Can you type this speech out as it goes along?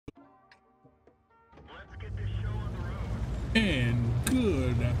And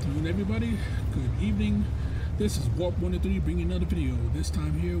good afternoon, everybody. Good evening. This is Warp103 bringing another video. This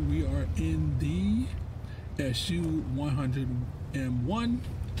time here we are in the su1000m1.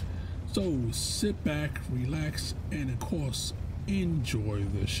 So sit back, relax, and of course enjoy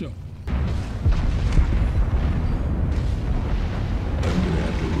the show. I'm gonna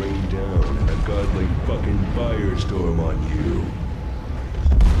have to rain down a godly fucking firestorm on you.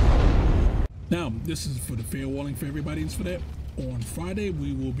 Now, this is for the fair warning for everybody. It's for that. On Friday,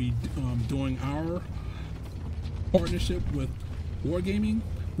 we will be doing our partnership with Wargaming,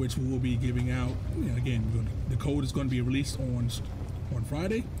 which we will be giving out. Again, the code is going to be released on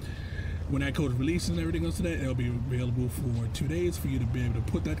Friday. When that code is released and everything else to that, it'll be available for 2 days for you to be able to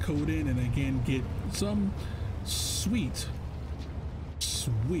put that code in and again get some sweet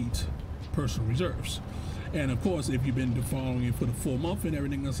personal reserves. And of course, if you've been following it for the full month and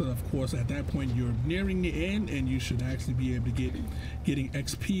everything else, of course, at that point you're nearing the end, and you should actually be able to getting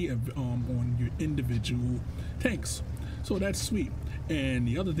XP on your individual tanks. So that's sweet. And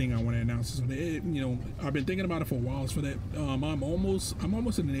the other thing I want to announce is, I've been thinking about it for a while. Is for that, I'm almost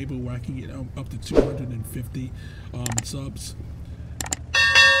in the neighborhood where I can get up to 250 subs.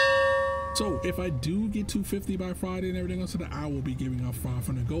 So if I do get 250 by Friday and everything else, I will be giving out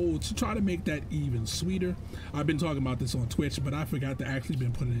 500 gold to try to make that even sweeter. I've been talking about this on Twitch, but I forgot to actually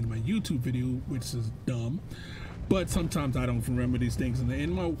been putting it in my YouTube video, which is dumb. But sometimes I don't remember these things,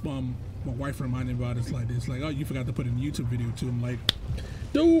 and my wife reminded me about it. It's like, oh, you forgot to put it in the YouTube video too. I'm like,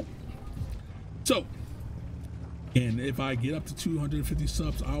 dude. So, and if I get up to 250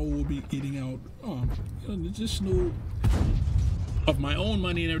 subs, I will be getting out additional of my own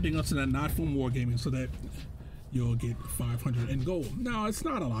money and everything else, and not from Wargaming, so that you'll get 500 in gold. Now, it's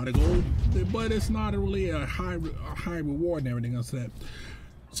not a lot of gold, but it's not really a high reward and everything else to that.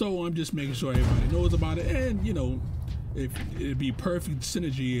 So I'm just making sure everybody knows about it, and if it'd be perfect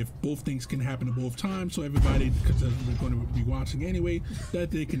synergy if both things can happen at both times, so everybody, because they're going to be watching anyway,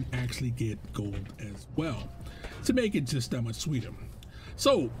 that they can actually get gold as well, to make it just that much sweeter.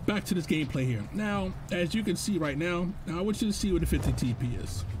 So back to this gameplay here. Now, as you can see right now, I want you to see what the 50 TP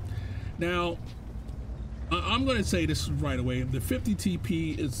is. Now, I'm going to say this right away. The 50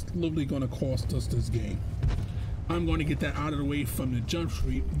 TP is literally going to cost us this game. I'm going to get that out of the way from the jump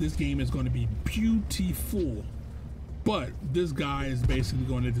street. This game is going to be beautiful, but this guy is basically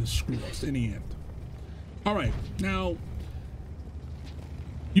going to just screw us in the end. All right, now,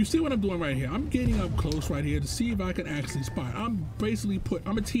 you see what I'm doing right here? I'm getting up close right here to see if I can actually spot. I'm a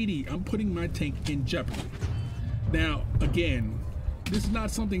TD. I'm putting my tank in jeopardy. Now, again, this is not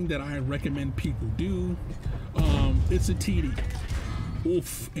something that I recommend people do. It's a TD.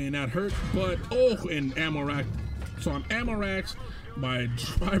 Oof, and that hurt, but and ammo rack. So I'm ammo racks. My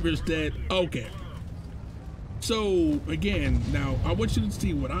driver's dead. Okay. So again, now I want you to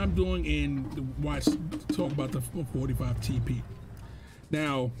see what I'm doing and talk about the 45 TP.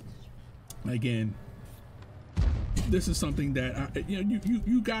 Now, again, this is something that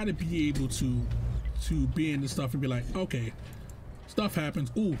you got to be able to be in this stuff and be like, okay, stuff happens.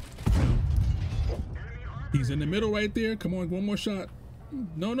 Ooh, now, he's in the middle right there. Come on, one more shot.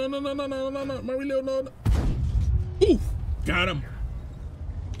 No, my reload, no. Ooh, got him.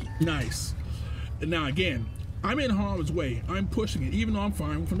 Nice. And now again, I'm in harm's way. I'm pushing it, even though I'm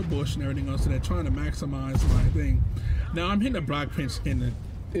firing from the bush and everything else, so that trying to maximize my thing. Now I'm hitting a block pinch in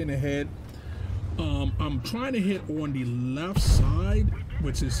the head. I'm trying to hit on the left side,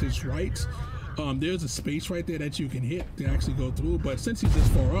 which is his right. There's a space right there that you can hit to actually go through, but since he's this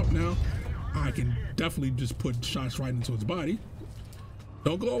far up now, I can definitely just put shots right into his body.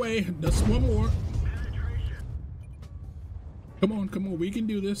 Don't go away. That's one more. Come on, we can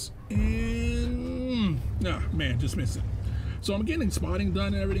do this. And nah, man, just missed it. So I'm getting spotting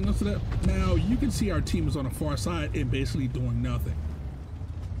done and everything else to that. Now you can see our team is on the far side and basically doing nothing.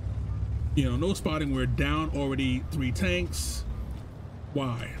 No spotting. We're down already 3 tanks.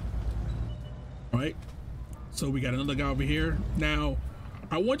 Why? Right? So we got another guy over here. Now,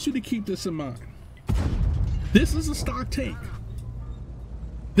 I want you to keep this in mind. This is a stock tank.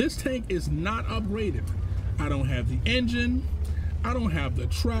 This tank is not upgraded. I don't have the engine. I don't have the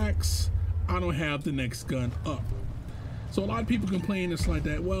tracks. I don't have the next gun up. So a lot of people complain it's like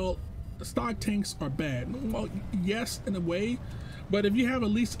that. Well, stock tanks are bad. Well, yes, in a way, but if you have at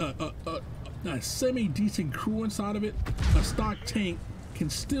least a semi-decent crew inside of it, a stock tank can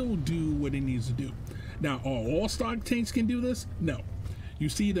still do what it needs to do. Now, are all stock tanks can do this? No. You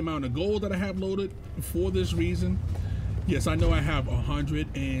see the amount of gold that I have loaded for this reason. Yes, I know I have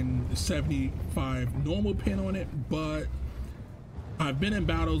 175 normal pin on it, but I've been in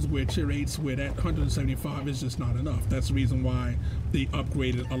battles where tier 8s where that 175 is just not enough. That's the reason why they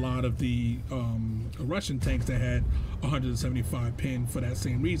upgraded a lot of the Russian tanks that had 175 pin for that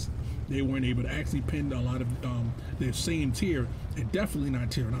same reason. They weren't able to actually pin a lot of their same tier, and definitely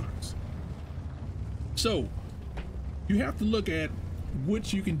not tier 9s. So you have to look at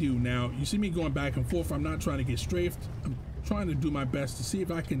what you can do. Now, you see me going back and forth. I'm not trying to get strafed. I'm trying to do my best to see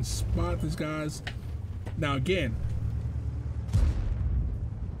if I can spot these guys. Now, again,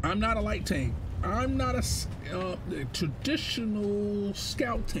 I'm not a light tank. I'm not a traditional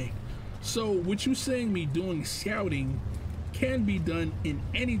scout tank. So what you saying me doing scouting can be done in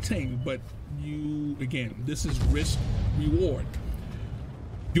any tank, but you, again, this is risk reward.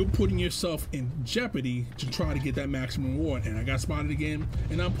 You're putting yourself in jeopardy to try to get that maximum reward. And I got spotted again,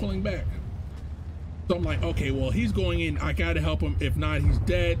 and I'm pulling back. So I'm like, okay, well, he's going in. I gotta help him. If not, he's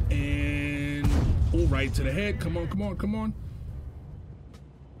dead. And oh, right to the head. Come on, come on, come on.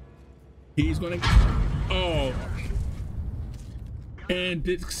 He's gonna, oh, and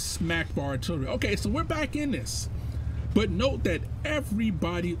it smacked by artillery. Okay, so we're back in this, but note that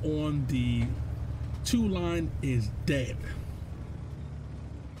everybody on the 2 line is dead.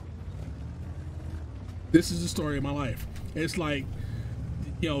 This is the story of my life. It's like,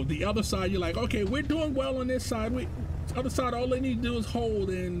 you know, the other side, you're like, okay, we're doing well on this side. Other side, all they need to do is hold,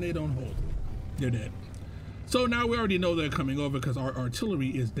 and they don't hold. They're dead. So now we already know they're coming over because our artillery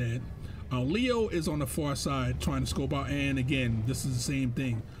is dead. Leo is on the far side trying to scope out, and again, this is the same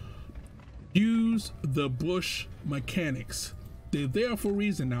thing. Use the bush mechanics. They're there for a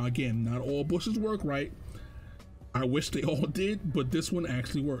reason. Now, again, not all bushes work right. I wish they all did, but this one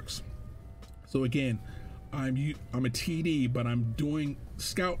actually works. So again, I'm a TD, but I'm doing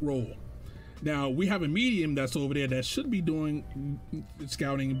scout role. Now, we have a medium that's over there that should be doing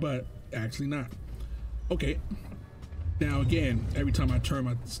scouting, but actually not. Okay. Now again, every time I turn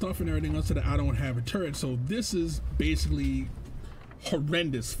my stuff and everything else, I don't have a turret. So this is basically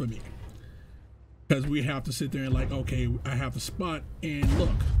horrendous for me, because we have to sit there and like, okay, I have to spot and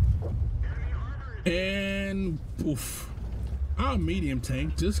look, and poof, our medium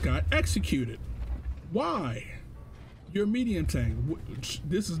tank just got executed. Why? Your medium tank,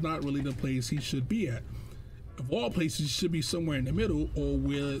 this is not really the place he should be at. Of all places, he should be somewhere in the middle, or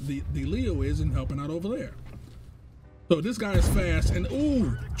where the Leo is and helping out over there. So this guy is fast, and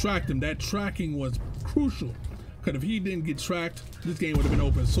ooh, tracked him. That tracking was crucial, because if he didn't get tracked, this game would have been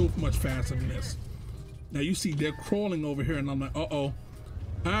open so much faster than this. Now you see they're crawling over here, and I'm like, uh-oh,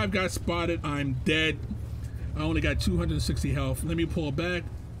 I've got spotted. I'm dead. I only got 260 health. Let me pull back.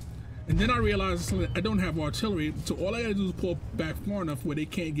 And then I realized I don't have artillery, so all I gotta do is pull back far enough where they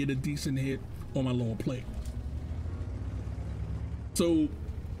can't get a decent hit on my lower plate. So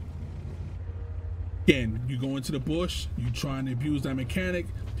again, you go into the bush, you trying to abuse that mechanic.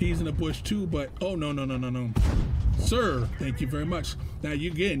 He's in the bush too, but oh no, no, no, no, no. Sir, thank you very much. Now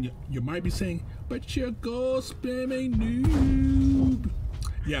you you might be saying, but you're gold spamming noob.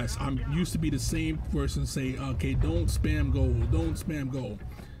 Yes, I'm used to be the same person say, okay, don't spam gold, don't spam gold.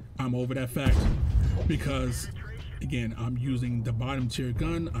 I'm over that fact, because again, I'm using the bottom tier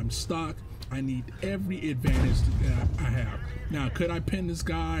gun, I'm stock, I need every advantage that I have. Now, could I pin this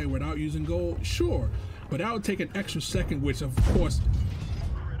guy without using gold? Sure, but that would take an extra second, which of course,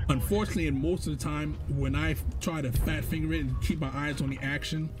 unfortunately, and most of the time, when I try to fat finger it and keep my eyes on the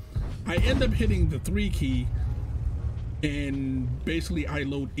action, I end up hitting the 3 key, and basically I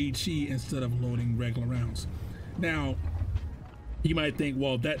load HE instead of loading regular rounds. Now, you might think,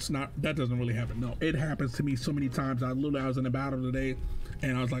 well, that doesn't really happen. No, it happens to me so many times. I was in a battle today,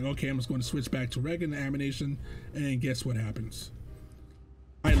 and I was like, okay, I'm just going to switch back to regular ammunition, and guess what happens?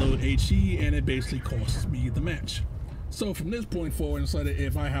 I load HE, and it basically costs me the match. So from this point forward, instead of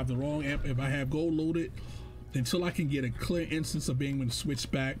if I have the wrong amp, if I have gold loaded, until I can get a clear instance of being able to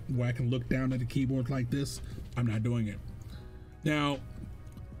switch back where I can look down at the keyboard like this, I'm not doing it. Now,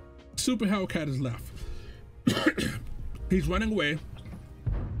 Super Hellcat is left. He's running away.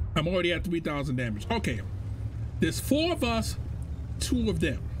 I'm already at 3,000 damage. Okay, there's 4 of us, 2 of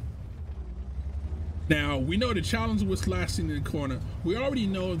them. Now, we know the challenger was slashing in the corner. We already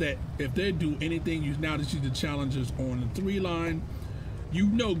know that if they do anything, you now that you the challengers on the 3 line, you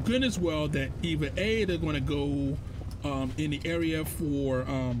know good as well that either A, they're going to go in the area for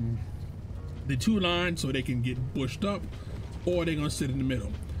the 2 line so they can get bushed up, or they're going to sit in the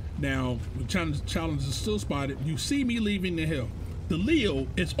middle. Now, the challenge is still spotted. You see me leaving the hill. The Leo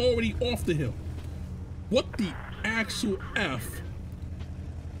is already off the hill. What the actual F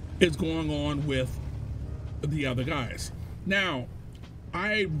is going on with the other guys? Now,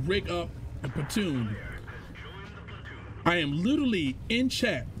 I rig up a platoon I am literally in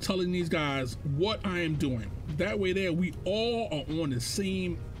chat telling these guys what I am doing. That way there, we all are on the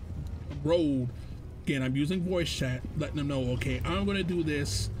same road. Again, I'm using voice chat, letting them know, okay, I'm gonna do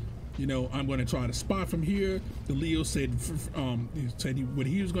this. You know, I'm gonna try to spot from here. The Leo said, what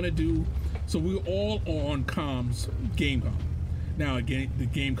he was gonna do. So we're all on comms, game comm. Now again, the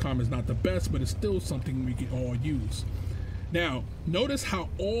game comm is not the best, but it's still something we can all use. Now, notice how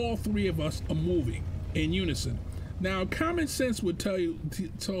all three of us are moving in unison. Now, common sense would tell you to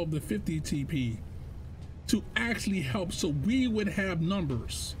tell the 50 TP to actually help so we would have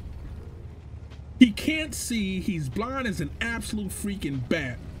numbers. He can't see, he's blind as an absolute freaking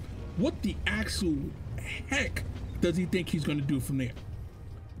bat. What the actual heck does he think he's gonna do from there?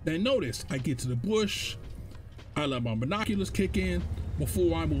 Now notice, I get to the bush, I let my binoculars kick in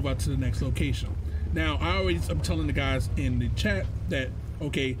before I move out to the next location. Now, I'm telling the guys in the chat that,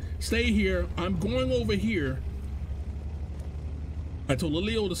 okay, stay here, I'm going over here. I told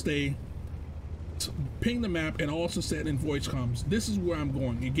Leo to stay, ping the map, and also said in voice comms, this is where I'm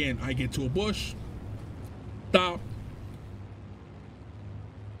going. Again, I get to a bush, stop,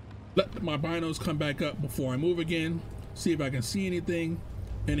 let my binos come back up before I move again, see if I can see anything,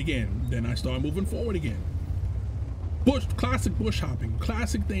 and again, then I start moving forward again. Bush, classic bush hopping,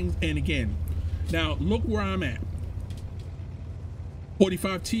 classic things, and again, now look where I'm at.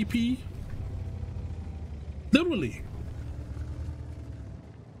 45 TP, literally.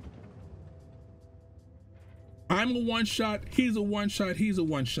 I'm a one shot, he's a one shot, he's a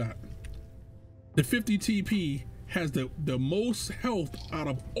one shot. The 50 TP has the most health out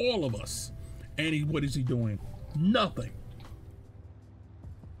of all of us. And what is he doing? Nothing.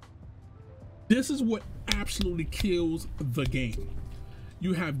 This is what absolutely kills the game.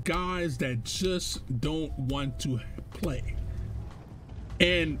 You have guys that just don't want to play.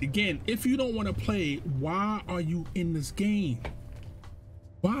 And again, if you don't want to play, why are you in this game?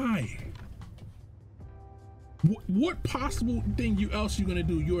 Why? What possible thing else you're gonna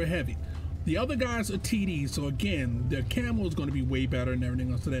do? You're heavy. The other guys are TDs, so again, their camo is gonna be way better and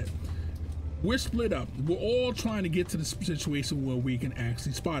everything else. So that we're split up. We're all trying to get to the situation where we can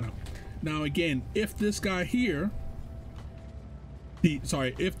actually spot them. Now again, if this guy here,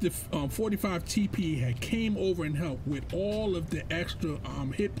 if the 45 TP had came over and helped with all of the extra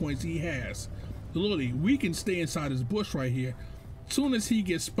hit points he has, literally, we can stay inside this bush right here. Soon as he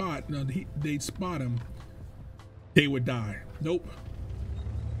gets spotted, they spot him, they would die. Nope.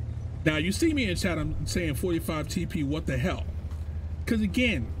 Now you see me in chat, I'm saying 45 TP, what the hell? Because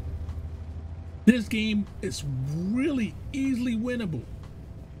again, this game is really easily winnable.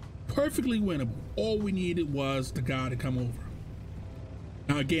 Perfectly winnable. All we needed was the guy to come over.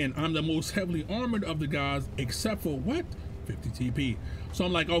 Now again, I'm the most heavily armored of the guys, except for what? 50 TP. So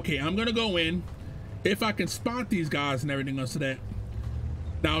I'm like, okay, I'm gonna go in. If I can spot these guys and everything else to that.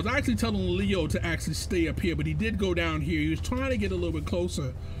 Now I was actually telling Leo to actually stay up here, but he did go down here. He was trying to get a little bit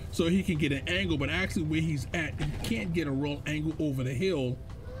closer so he can get an angle, but actually where he's at, he can't get a real angle over the hill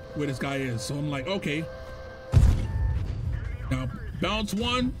where this guy is. So I'm like, okay. Now bounce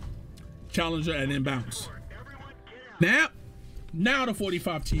one, challenger, and then bounce. Now the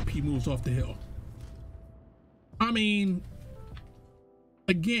 45 TP moves off the hill. I mean,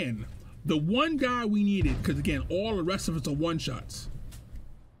 again, the one guy we needed, because again, all the rest of us are one shots.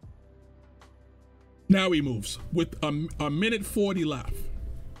 Now he moves with a minute 40 left.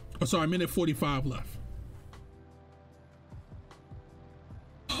 Oh, sorry, a minute 45 left.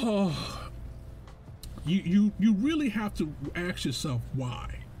 Oh, you really have to ask yourself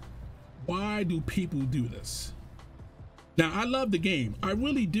why. Why do people do this? Now, I love the game, I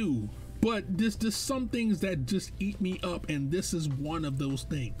really do, but there's just some things that just eat me up, and this is one of those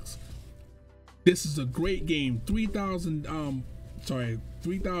things. This is a great game.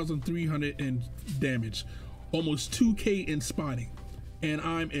 3,300 in damage, almost 2K in spotting, and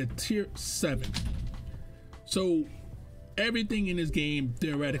I'm at tier 7. So everything in this game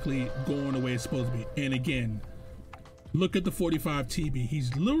theoretically going the way it's supposed to be. And again, look at the 45 TP.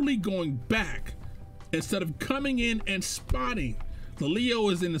 He's literally going back instead of coming in and spotting. The Leo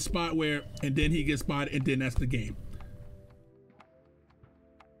is in the spot where, and then he gets spotted, and then that's the game.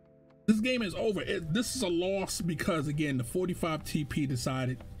 This game is over. This is a loss because again, the 45 TP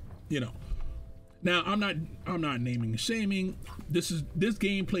decided, you know. Now I'm not naming and shaming. This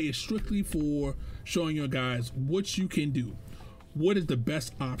gameplay is strictly for showing your guys what you can do. What is the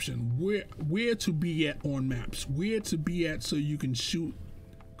best option? Where to be at on maps? Where to be at so you can shoot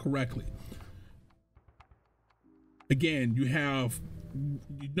correctly. Again, you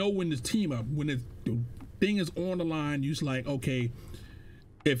know when this team up, when the thing is on the line, you're like, okay,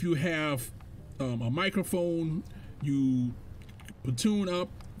 if you have a microphone, You platoon up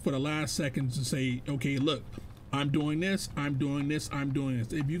for the last seconds to say, okay, look, I'm doing this, I'm doing this, I'm doing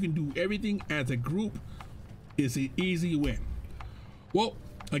this. If you can do everything as a group, it's an easy win. Well,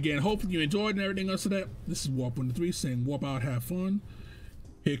 again, hopefully you enjoyed and everything else of that. This is Warp103 saying warp out, have fun.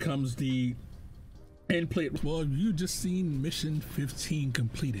 Here comes the end plate. Well, you just seen mission 15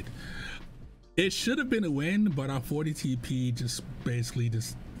 completed. It should have been a win, but our 40 TP just basically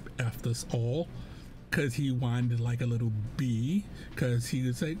just effed us all, because he whined like a little bee, because he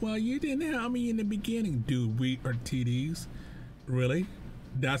was like, well, you didn't help me in the beginning. Dude, we are TDs. Really?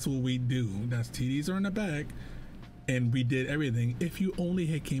 That's what we do. That's TDs are in the back, and we did everything. If you only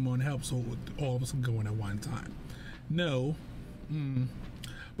had came on help, so all of us can go in at one time. No.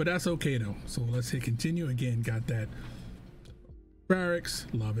 But that's okay though. So let's hit continue. Again, got that barracks,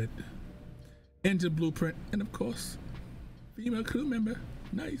 love it. Engine blueprint, and of course, female crew member,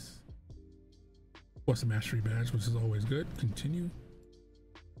 nice. What's the mastery badge, which is always good. Continue.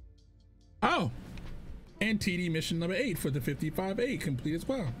 Oh, and TD mission number 8 for the 55A complete as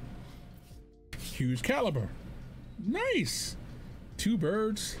well. Huge caliber, nice. Two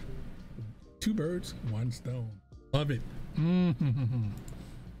birds, one stone. Love it.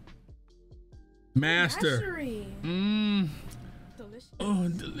 Master. Delicious. Oh,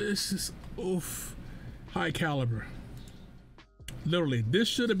 delicious. Oof. High caliber. Literally, this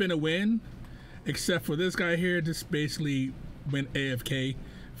should have been a win, except for this guy here just basically went AFK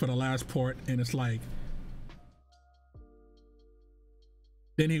for the last part, and it's like,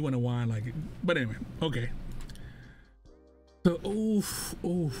 then he went to whine like it. But anyway, okay. So oof,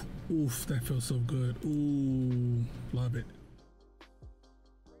 that feels so good. Ooh, love it.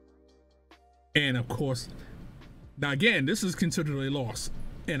 And of course, now again, this is considered a loss,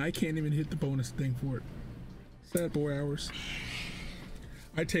 and I can't even hit the bonus thing for it. Sad boy hours.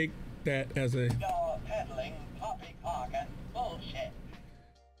 I take that as a... You're peddling poppycock and bullshit.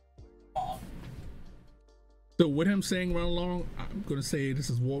 So with him saying run along, I'm gonna say this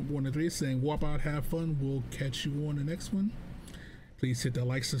is Warp103 saying warp out, have fun. We'll catch you on the next one. Please hit that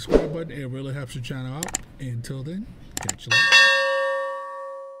like, subscribe button. It really helps your channel out. Until then, catch you later.